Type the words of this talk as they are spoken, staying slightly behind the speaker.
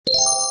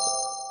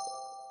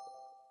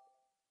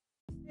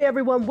Hey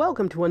everyone,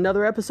 welcome to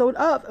another episode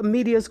of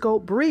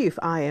Mediascope Brief.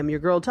 I am your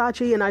girl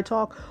Tachi and I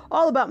talk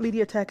all about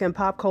media tech and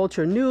pop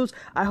culture news.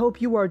 I hope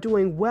you are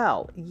doing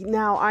well.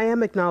 Now, I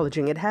am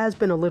acknowledging it has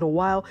been a little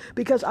while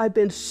because I've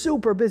been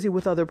super busy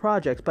with other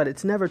projects, but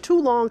it's never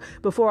too long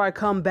before I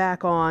come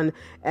back on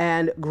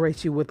and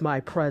grace you with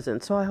my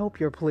presence. So I hope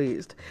you're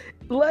pleased.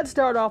 Let's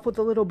start off with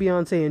a little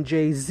Beyonce and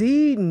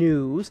Jay-Z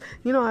news.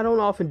 You know, I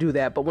don't often do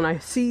that, but when I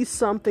see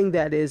something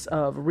that is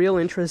of real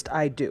interest,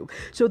 I do.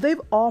 So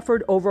they've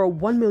offered over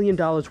 $1 million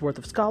worth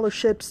of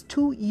scholarships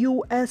to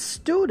U.S.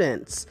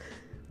 students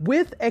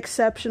with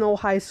exceptional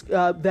high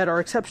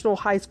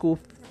school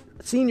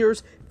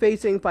seniors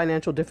facing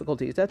financial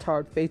difficulties. That's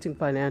hard, facing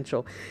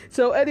financial.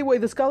 So anyway,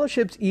 the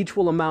scholarships each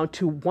will amount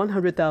to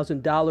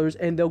 $100,000,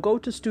 and they'll go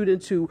to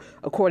students who,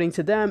 according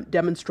to them,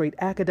 demonstrate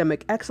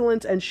academic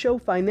excellence and show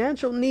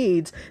financial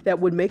needs that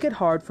would make it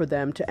hard for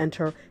them to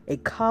enter a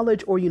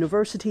college or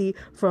university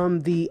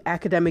from the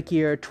academic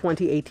year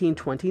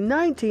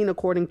 2018-2019,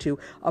 according to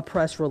a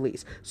press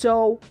release.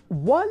 So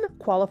one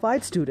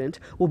qualified student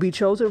will be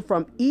chosen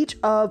from each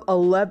of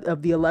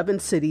the 11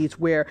 cities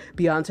where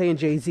Beyonce and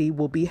Jay-Z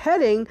will be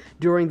heading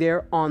during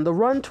their On the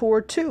Run tour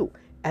to: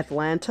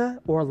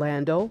 Atlanta,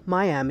 Orlando,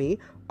 Miami,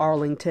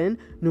 Arlington,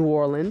 New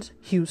Orleans,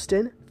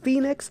 Houston,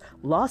 Phoenix,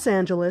 Los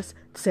Angeles,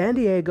 San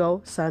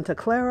Diego, Santa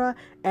Clara,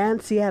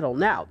 and Seattle.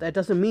 Now, that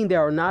doesn't mean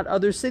there are not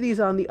other cities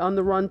on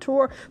the Run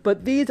tour,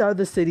 but these are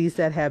the cities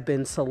that have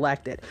been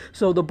selected.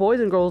 So the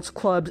Boys and Girls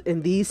Clubs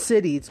in these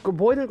cities,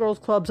 Boys and Girls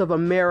Clubs of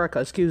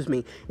America,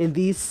 in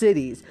these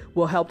cities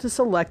will help to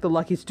select the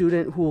lucky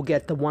student who will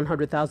get the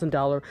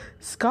 $100,000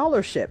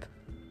 scholarship.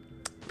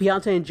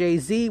 Beyonce and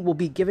Jay-Z will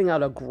be giving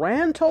out a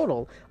grand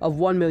total of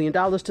 $1 million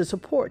to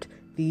support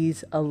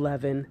these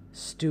 11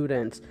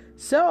 students.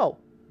 So,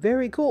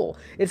 very cool.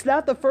 It's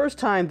not the first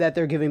time that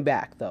they're giving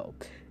back, though.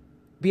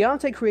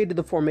 Beyonce created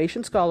the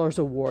Formation Scholars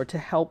Award to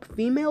help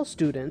female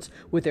students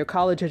with their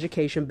college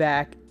education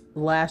back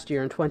last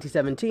year in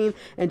 2017,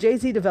 and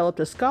Jay-Z developed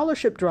a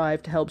scholarship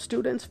drive to help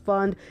students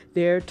fund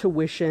their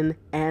tuition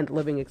and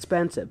living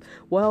expenses.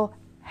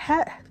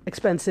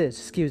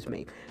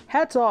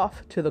 Hats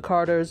off to the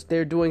Carters.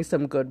 They're doing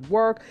some good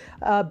work.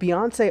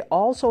 Beyonce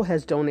also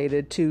has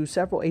donated to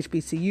several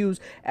HBCUs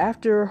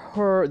after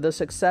the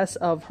success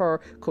of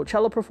her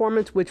Coachella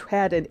performance, which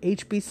had an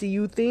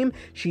HBCU theme.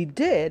 She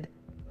did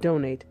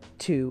donate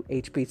to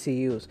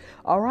HBCUs.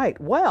 All right.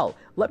 Well,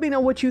 let me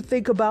know what you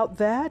think about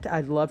that.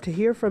 I'd love to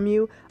hear from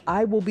you.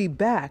 I will be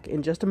back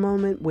in just a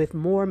moment with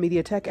more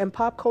media tech and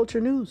pop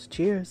culture news.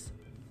 Cheers.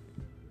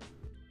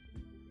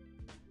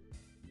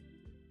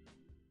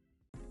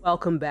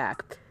 Welcome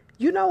back.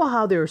 You know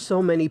how there are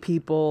so many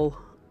people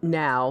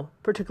now,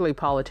 particularly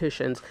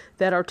politicians,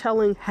 that are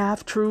telling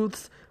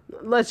half-truths?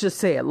 Let's just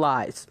say it,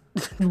 lies.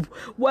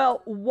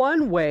 Well,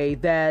 one way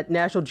that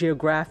National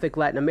Geographic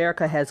Latin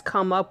America has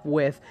come up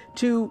with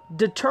to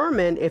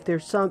determine if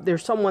there's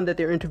someone that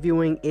they're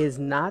interviewing is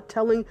not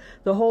telling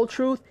the whole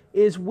truth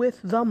is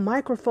with the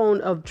microphone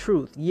of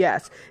truth.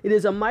 Yes, it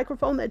is a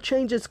microphone that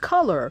changes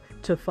color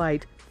to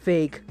fight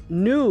fake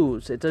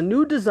news. It's a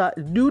new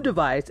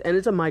device, and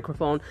it's a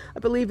microphone. I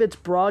believe it's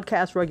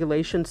broadcast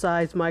regulation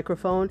size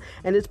microphone,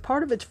 and it's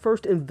part of its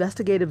first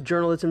investigative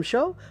journalism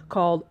show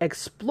called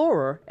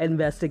Explorer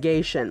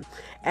Investigation.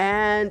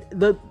 And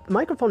the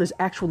microphone is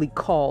actually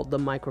called the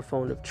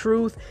Microphone of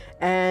Truth,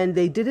 and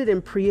they did it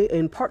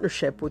in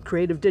partnership with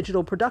creative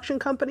digital production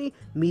company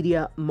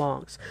Media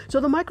Monks.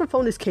 So the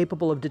microphone is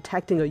capable of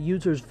detecting a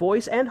user's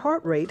voice and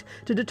heart rate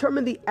to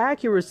determine the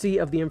accuracy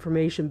of the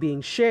information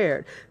being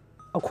shared,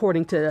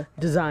 according to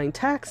Design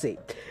Taxi.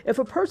 If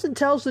a person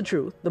tells the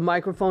truth, the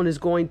microphone is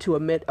going to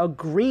emit a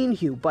green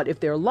hue, but if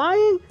they're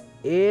lying,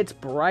 it's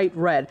bright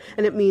red,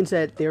 and it means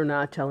that they're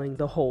not telling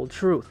the whole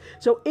truth.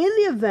 So in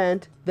the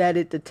event that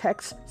it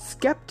detects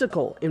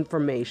skeptical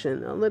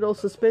information, a little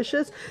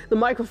suspicious, the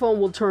microphone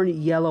will turn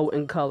yellow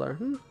in color.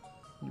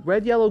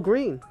 Red, yellow,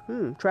 green.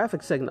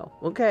 Traffic signal.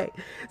 Okay.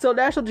 So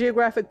National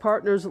Geographic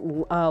Partners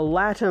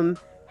LATAM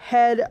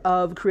head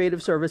of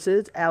creative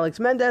services, Alex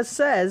Mendez,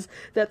 says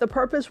that the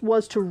purpose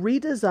was to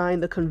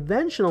redesign the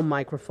conventional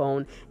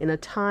microphone in a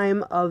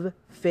time of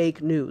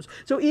fake news.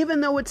 So even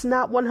though it's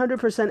not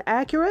 100%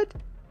 accurate,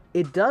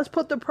 it does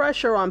put the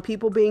pressure on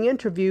people being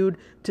interviewed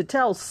to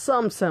tell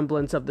some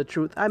semblance of the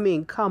truth. I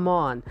mean, come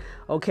on.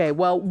 Okay,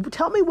 well,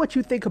 tell me what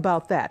you think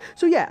about that.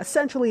 So yeah,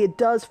 essentially it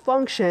does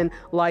function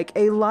like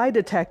a lie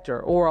detector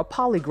or a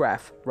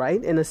polygraph,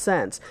 right? In a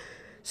sense.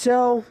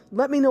 So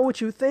let me know what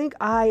you think.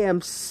 I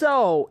am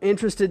so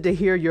interested to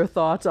hear your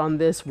thoughts on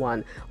this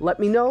one. Let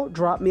me know,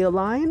 drop me a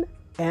line,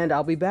 and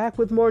I'll be back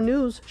with more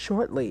news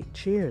shortly.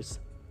 Cheers.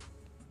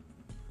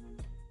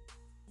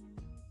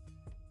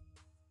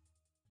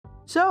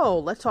 So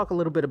let's talk a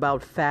little bit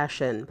about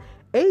fashion.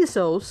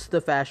 ASOS, the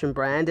fashion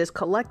brand, is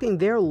collecting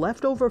their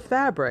leftover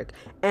fabric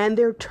and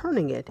they're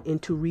turning it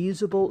into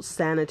reusable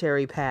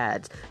sanitary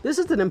pads. This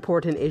is an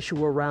important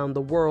issue around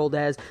the world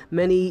as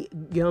many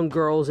young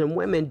girls and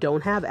women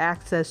don't have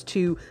access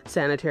to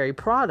sanitary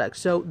products.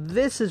 So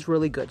this is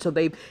really good. So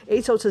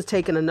ASOS has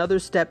taken another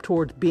step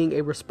towards being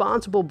a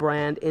responsible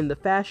brand in the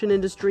fashion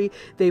industry.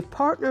 They've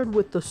partnered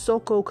with the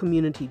Soko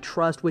Community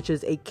Trust, which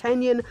is a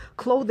Kenyan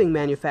clothing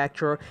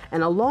manufacturer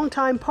and a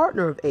longtime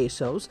partner of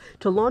ASOS,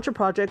 to launch a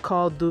project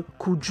called the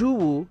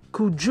Kujua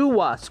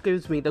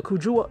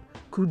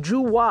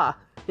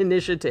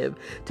Initiative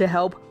to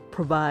help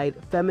provide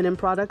feminine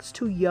products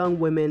to young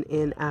women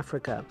in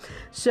Africa.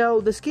 So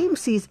the scheme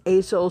sees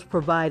ASOS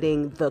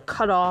providing the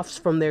cutoffs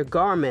from their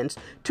garments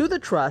to the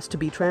trust to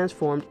be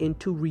transformed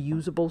into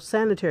reusable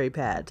sanitary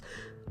pads.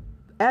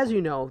 As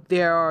you know,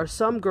 there are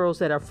some girls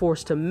that are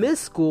forced to miss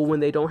school when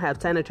they don't have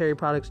sanitary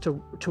products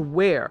to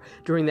wear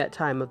during that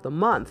time of the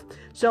month.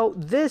 So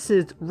this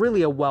is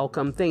really a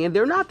welcome thing. And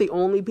they're not the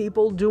only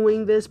people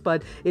doing this,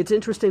 but it's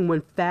interesting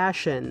when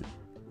fashion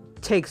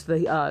heeds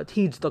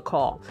the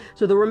call.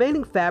 So the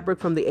remaining fabric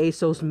from the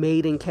ASOS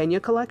Made in Kenya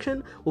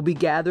collection will be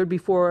gathered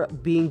before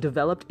being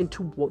developed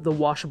into the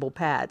washable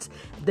pads.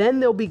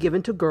 Then they'll be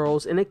given to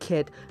girls in a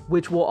kit,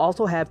 which will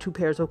also have 2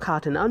 pairs of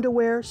cotton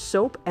underwear,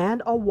 soap,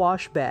 and a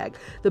wash bag.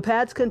 The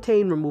pads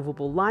contain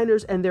removable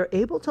liners, and they're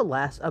able to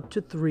last up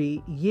to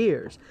 3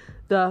 years.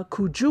 The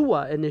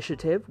Kujua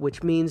Initiative,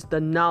 which means the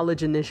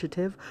Knowledge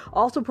Initiative,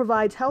 also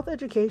provides health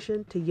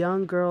education to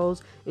young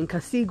girls in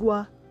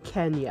Kasigwa,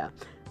 Kenya.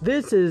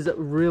 This is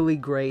really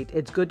great.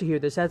 It's good to hear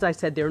this. As I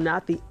said, they're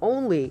not the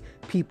only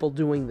people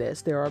doing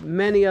this. There are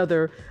many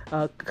other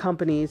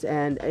companies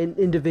and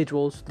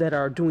individuals that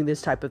are doing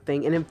this type of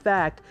thing. And in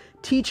fact,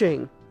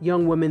 teaching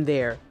young women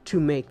there to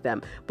make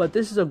them. But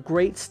this is a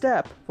great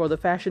step for the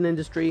fashion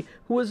industry,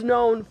 who is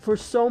known for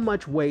so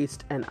much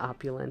waste and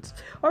opulence.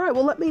 All right,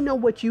 well, let me know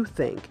what you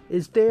think.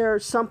 Is there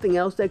something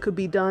else that could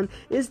be done?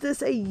 Is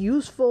this a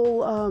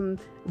useful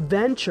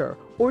venture?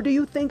 Or do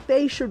you think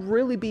they should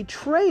really be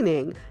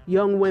training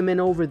young women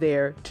over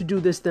there to do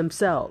this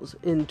themselves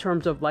in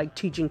terms of like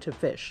teaching to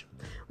fish?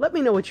 Let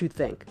me know what you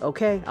think,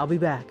 okay? I'll be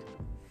back.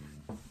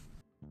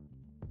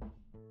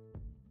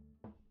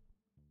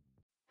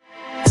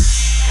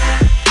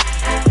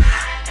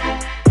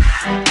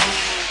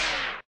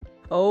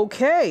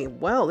 Okay,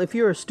 well, if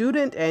you're a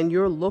student and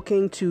you're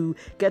looking to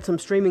get some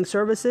streaming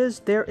services,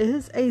 there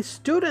is a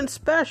student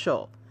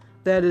special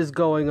that is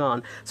going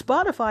on.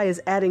 Spotify is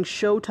adding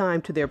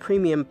Showtime to their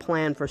premium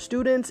plan for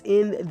students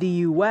in the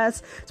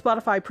US.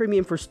 Spotify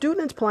Premium for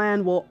Students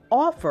plan will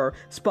offer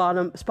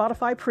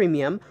Spotify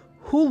Premium,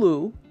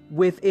 Hulu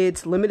with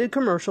its limited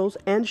commercials,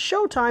 and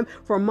Showtime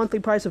for a monthly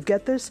price of,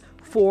 get this,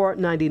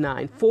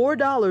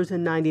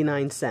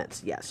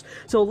 $4.99. Yes.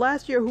 So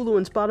last year, Hulu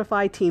and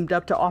Spotify teamed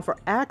up to offer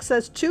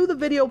access to the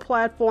video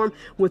platform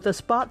with a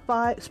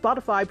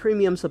Spotify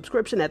Premium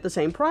subscription at the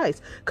same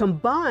price.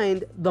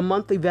 Combined, the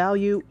monthly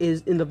value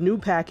is in the new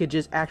package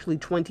is actually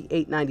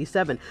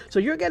 $28.97. So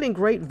you're getting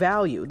great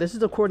value. This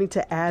is according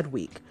to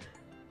Adweek.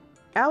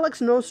 Alex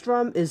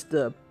Nostrom is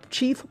the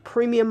Chief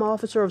Premium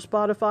Officer of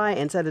Spotify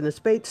and said in a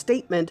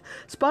statement,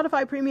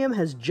 Spotify Premium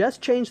has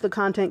just changed the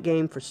content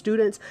game for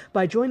students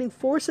by joining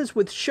forces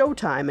with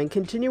Showtime and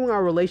continuing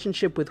our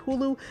relationship with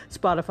Hulu.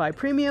 Spotify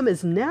Premium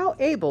is now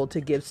able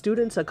to give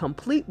students a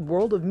complete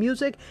world of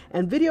music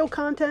and video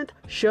content,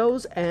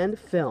 shows, and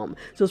film.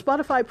 So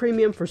Spotify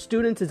Premium for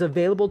Students is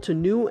available to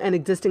new and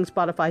existing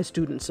Spotify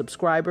student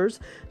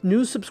subscribers.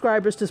 New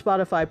subscribers to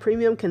Spotify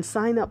Premium can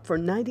sign up for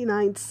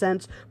 99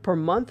 cents per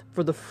month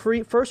for the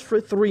first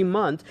 3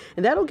 months,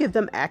 and that'll give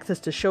them access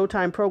to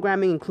Showtime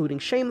programming, including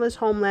Shameless,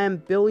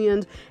 Homeland,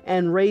 Billions,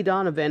 and Ray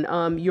Donovan.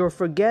 You're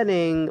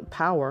forgetting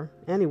Power.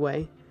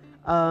 Anyway.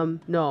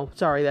 No,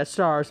 sorry, that's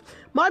Stars.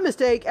 My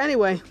mistake.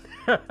 Anyway.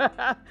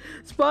 That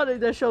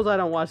shows I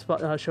don't watch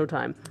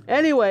Showtime.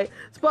 Anyway,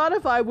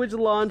 Spotify, which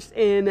launched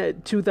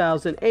in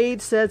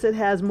 2008, says it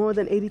has more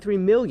than 83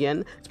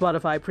 million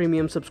Spotify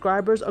Premium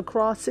subscribers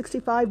across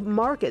 65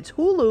 markets.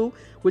 Hulu,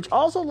 which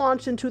also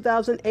launched in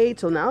 2008,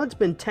 so now it's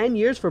been 10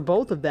 years for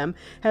both of them,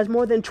 has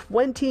more than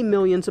 20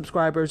 million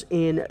subscribers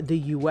in the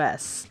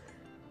US.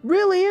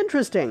 Really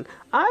interesting.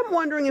 I'm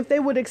wondering if they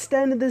would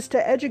extend this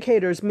to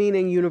educators,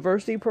 meaning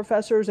university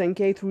professors and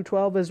K through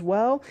 12 as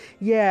well.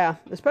 Yeah,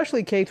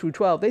 especially K through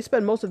 12. They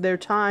spend most of their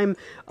time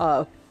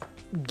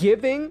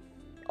giving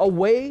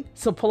away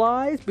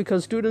supplies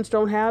because students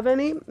don't have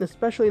any,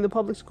 especially in the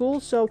public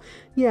schools. So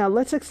yeah,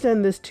 let's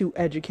extend this to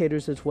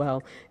educators as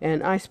well.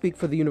 And I speak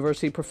for the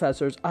university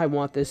professors. I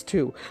want this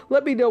too.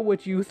 Let me know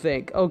what you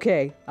think.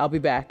 Okay, I'll be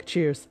back.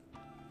 Cheers.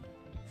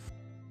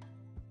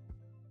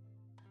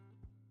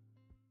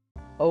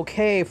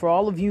 Okay, for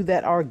all of you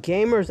that are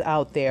gamers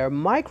out there,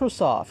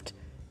 Microsoft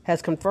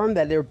has confirmed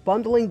that they're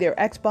bundling their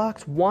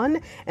Xbox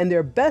One and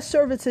their best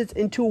services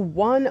into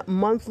one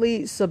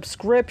monthly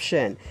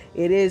subscription.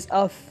 It is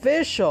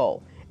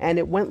official. and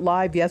it went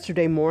live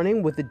yesterday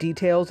morning with the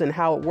details and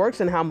how it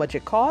works and how much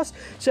it costs.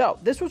 So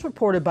this was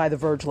reported by The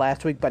Verge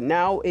last week, but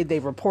now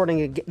they're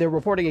reporting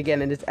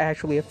again, and it's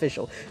actually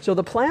official. So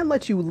the plan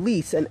lets you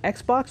lease an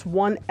Xbox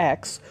One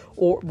X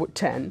or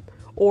 10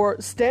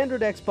 or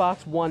standard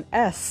Xbox One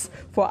S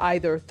for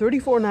either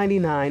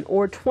 $34.99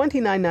 or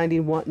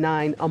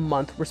 $29.99 a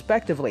month,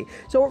 respectively.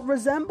 So it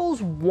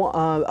resembles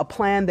a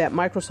plan that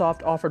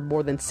Microsoft offered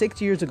more than 6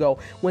 years ago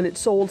when it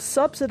sold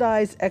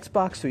subsidized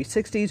Xbox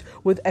 360s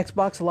with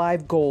Xbox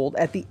Live Gold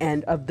at the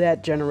end of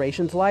that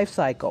generation's life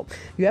cycle.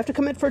 You have to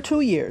commit for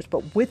 2 years,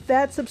 but with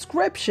that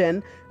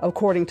subscription,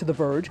 according to The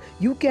Verge,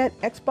 you get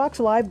Xbox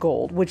Live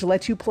Gold, which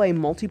lets you play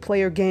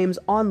multiplayer games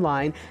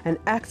online and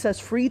access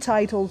free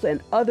titles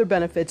and other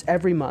benefits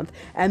every month,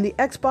 and the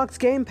Xbox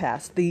Game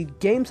Pass, the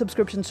game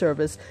subscription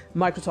service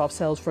Microsoft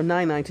sells for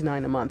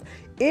 $9.99 a month.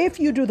 If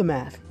you do the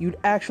math, you'd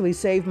actually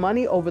save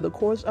money over the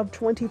course of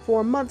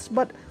 24 months,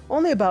 but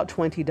only about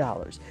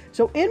 $20.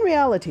 So in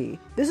reality,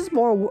 this is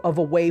more of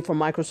a way for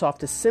Microsoft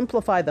to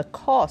simplify the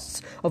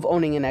costs of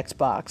owning an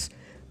Xbox.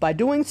 By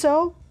doing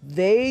so,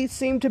 they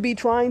seem to be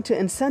trying to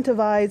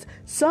incentivize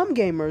some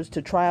gamers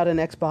to try out an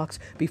Xbox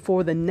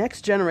before the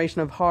next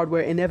generation of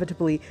hardware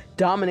inevitably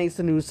dominates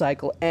the news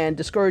cycle and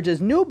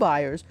discourages new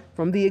buyers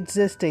from the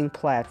existing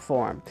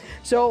platform.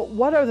 So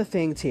what are the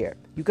things here?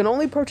 You can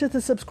only purchase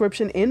the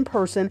subscription in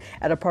person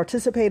at a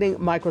participating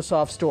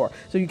Microsoft store,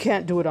 so you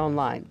can't do it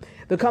online.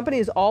 The company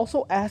is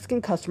also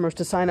asking customers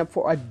to sign up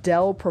for a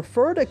Dell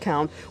Preferred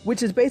account,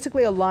 which is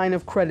basically a line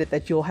of credit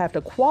that you'll have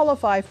to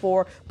qualify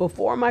for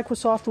before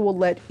Microsoft will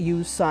let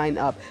you sign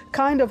up,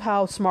 kind of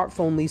how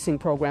smartphone leasing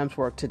programs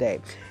work today.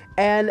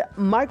 And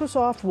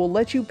Microsoft will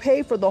let you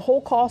pay for the whole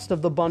cost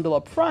of the bundle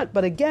up front,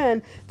 but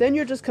again, then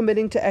you're just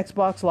committing to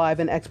Xbox Live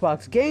and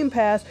Xbox Game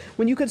Pass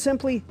when you could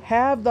simply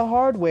have the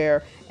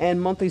hardware and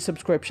monthly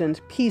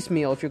subscriptions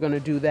piecemeal if you're going to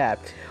do that.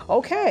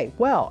 Okay,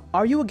 well,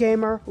 are you a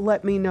gamer?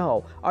 Let me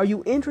know. Are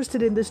you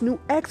interested in this new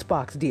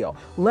Xbox deal?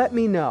 Let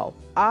me know.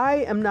 I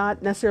am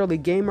not necessarily a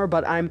gamer,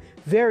 but I'm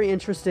very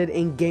interested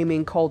in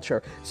gaming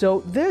culture.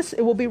 So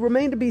it will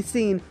remain to be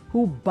seen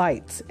who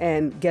bites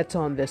and gets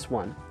on this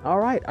one. All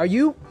right. Are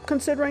you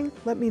considering?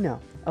 Let me know.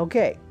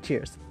 Okay.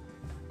 Cheers.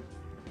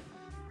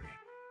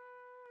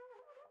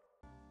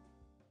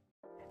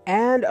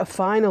 And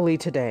finally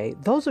today,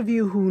 those of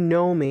you who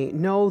know me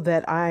know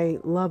that I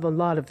love a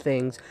lot of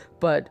things,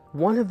 but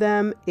one of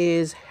them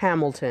is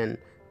Hamilton,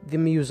 the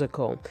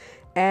musical.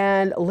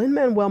 And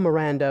Lin-Manuel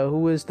Miranda,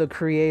 who is the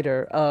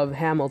creator of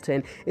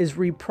Hamilton, is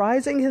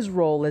reprising his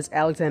role as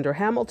Alexander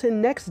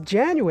Hamilton next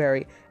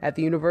January at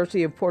the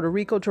University of Puerto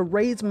Rico to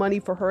raise money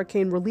for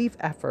hurricane relief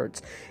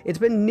efforts. It's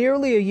been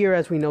nearly a year,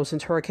 as we know,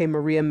 since Hurricane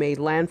Maria made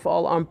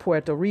landfall on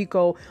Puerto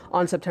Rico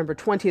on September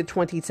 20th,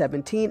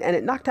 2017, and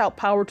it knocked out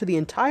power to the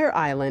entire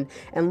island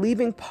and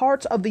leaving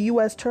parts of the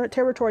U.S.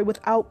 territory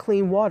without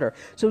clean water.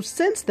 So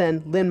since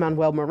then,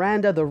 Lin-Manuel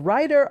Miranda, the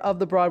writer of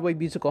the Broadway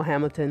musical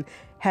Hamilton,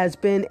 has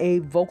been a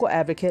vocal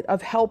advocate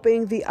of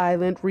helping the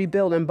island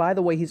rebuild. And by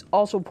the way, he's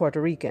also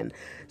Puerto Rican.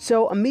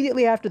 So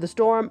immediately after the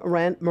storm,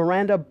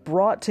 Miranda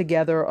brought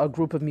together a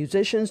group of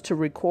musicians to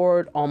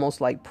record Almost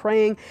Like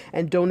Praying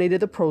and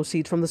donated the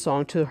proceeds from the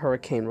song to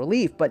hurricane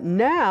relief. But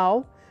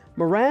now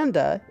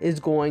Miranda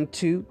is going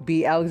to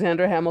be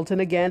Alexander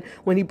Hamilton again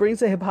when he brings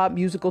the hip-hop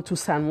musical to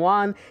San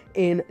Juan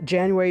in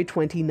January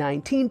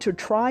 2019 to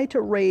try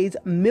to raise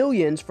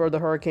millions for the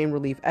hurricane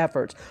relief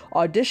efforts.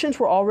 Auditions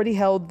were already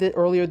held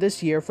earlier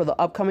this year for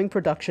the upcoming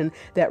production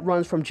that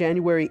runs from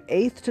January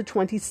 8th to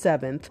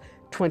 27th,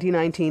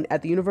 2019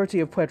 at the University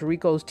of Puerto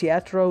Rico's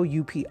Teatro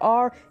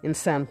UPR in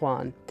San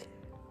Juan.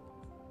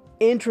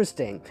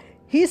 Interesting.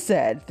 He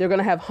said they're going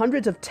to have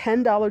hundreds of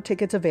 $10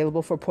 tickets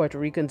available for Puerto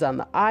Ricans on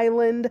the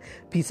island.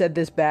 He said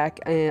this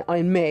back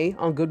in May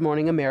on Good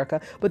Morning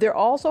America. But they're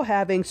also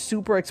having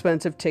super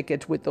expensive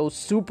tickets. With those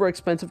super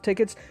expensive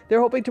tickets,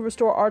 they're hoping to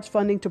restore arts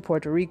funding to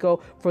Puerto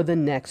Rico for the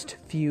next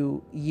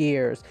few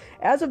years.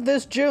 As of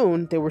this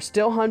June, there were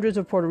still hundreds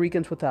of Puerto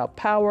Ricans without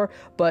power,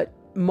 but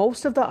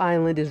most of the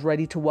island is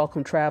ready to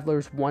welcome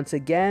travelers once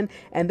again,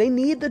 and they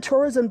need the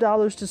tourism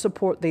dollars to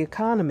support the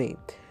economy.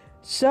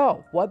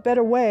 So, what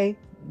better way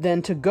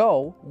than to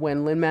go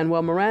when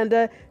Lin-Manuel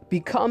Miranda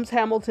becomes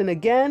Hamilton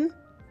again?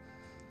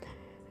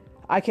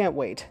 I can't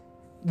wait.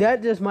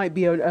 That just might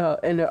be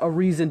a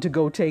reason to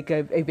go take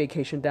a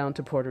vacation down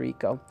to Puerto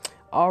Rico.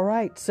 All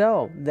right,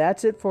 so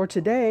that's it for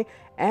today,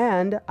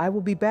 and I will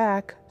be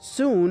back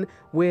soon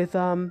with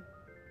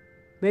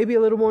maybe a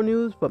little more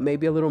news, but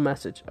maybe a little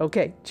message.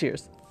 Okay,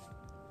 cheers.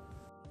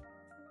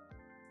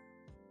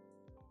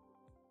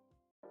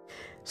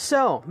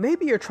 So,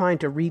 maybe you're trying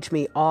to reach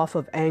me off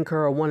of Anchor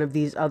or one of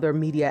these other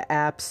media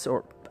apps,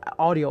 or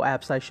audio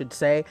apps, I should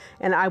say,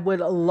 and I would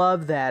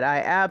love that. I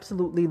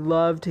absolutely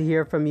love to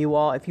hear from you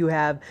all. If you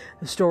have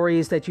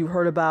stories that you've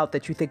heard about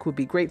that you think would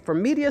be great for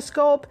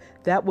Mediascope,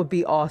 that would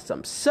be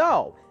awesome.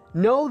 So,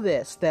 know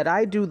this, that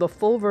I do the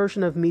full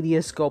version of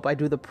Mediascope. I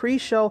do the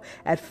pre-show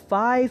at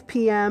 5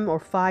 p.m. or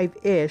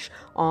 5-ish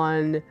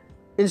on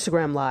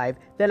Instagram Live.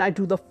 Then I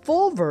do the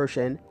full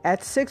version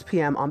at 6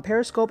 p.m. on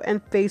Periscope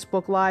and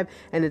Facebook Live.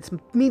 And it's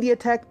media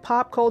tech,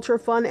 pop culture,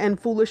 fun, and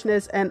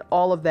foolishness, and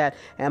all of that.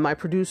 And my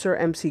producer,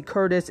 MC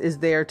Curtis, is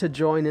there to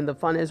join in the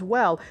fun as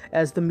well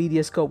as the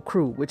Mediascope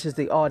crew, which is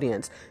the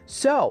audience.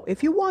 So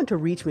if you want to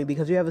reach me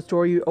because you have a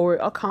story or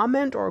a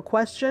comment or a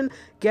question,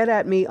 get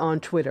at me on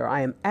Twitter.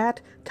 I am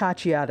at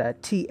Tachiada,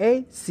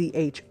 Tachiada.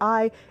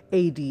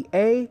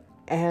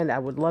 And I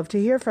would love to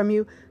hear from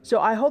you.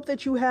 So I hope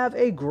that you have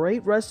a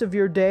great rest of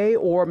your day,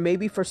 or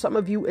maybe for some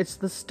of you, it's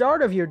the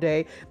start of your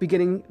day,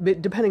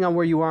 depending on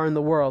where you are in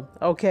the world.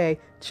 Okay,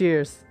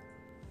 cheers.